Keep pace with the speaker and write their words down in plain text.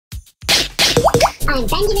I'm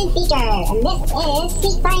Benjamin Beaker, and this is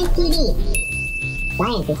Sweet Science TV.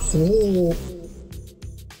 Science is sweet.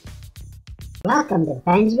 Welcome to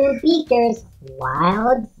Benjamin Beaker's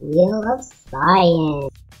Wild Wheel of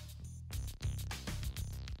Science.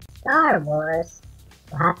 Star Wars.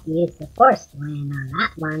 We'll have to use the Force to land on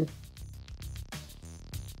that one.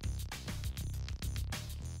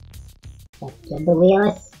 Let's give the wheel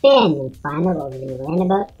a spin and find out what we're going to learn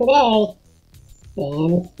about today.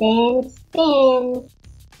 Spin, spin, spin.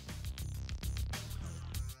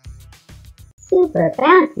 Super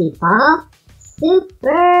bouncy ball.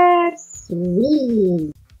 Super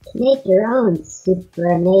sweet. To make your own super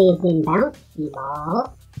amazing bouncy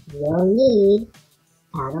ball, you'll need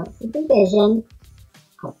adult supervision,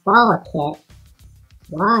 a ball kit,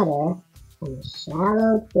 water, and a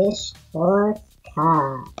shallow dish or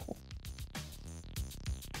cup.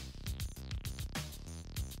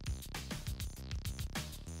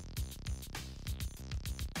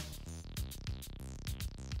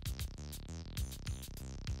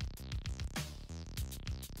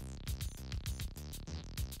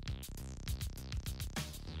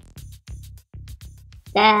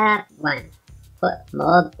 Step 1. Put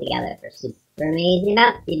molds together for super amazing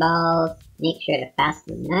bouncy balls. Make sure to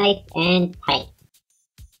fasten the knife and tight.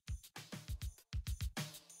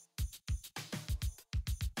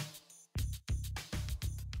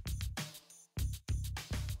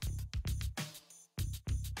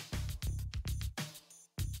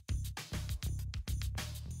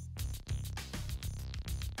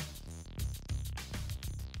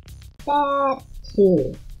 Step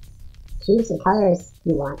 2. Choose the colors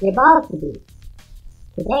you want your ball to be.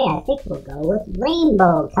 Today I think we'll go with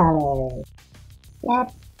rainbow colors.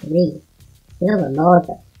 Step 3. Fill the mold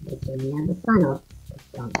up to the beginning of the funnel.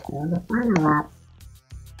 Just don't fill the funnel up.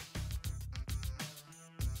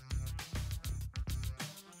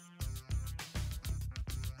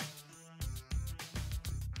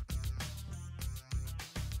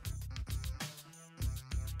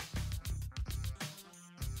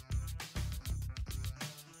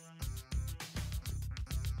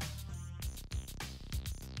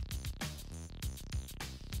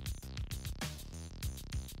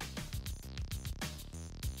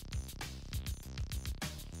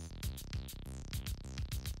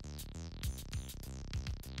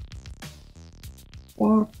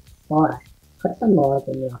 Step 4. Put the mold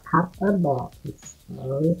in your cup or bowl and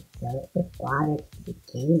slowly fill it with water to the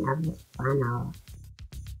beginning of the funnel.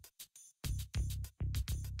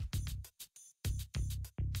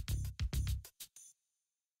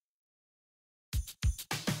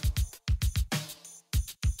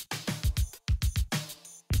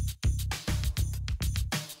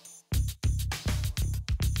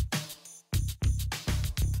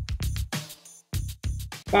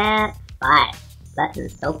 Step 5. Let them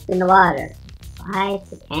soak in the water for 5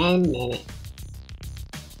 to 10 minutes.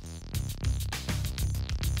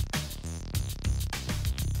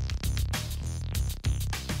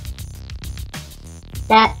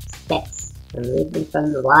 Step 6. Remove them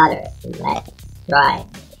from the water and let it dry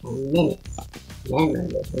for 10 minutes. Then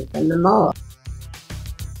remove them from the mold.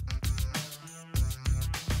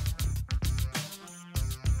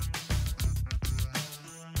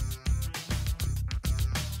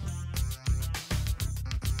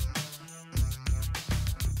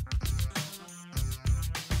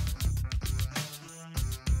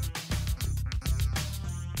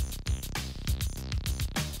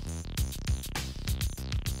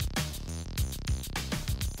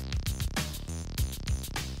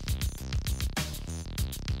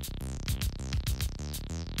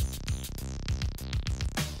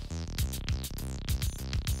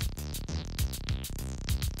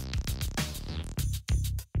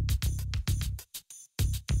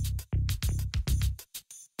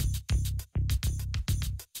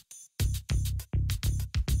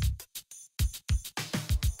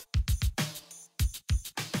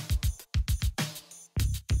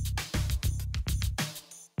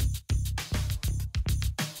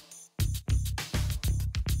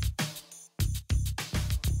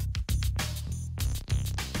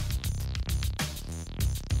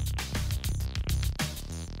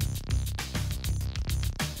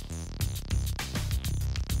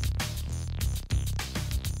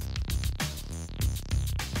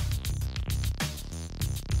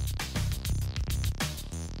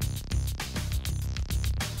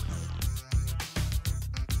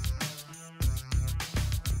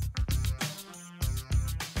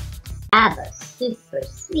 Have a super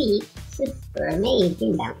sweet, super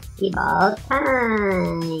amazing bouncy ball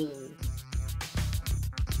time!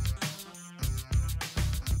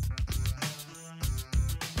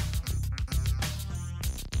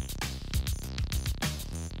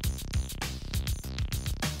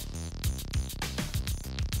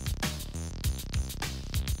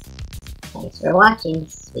 Thanks for watching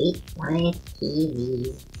Sweet Science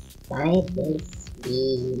TV. Science is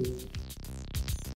sweet.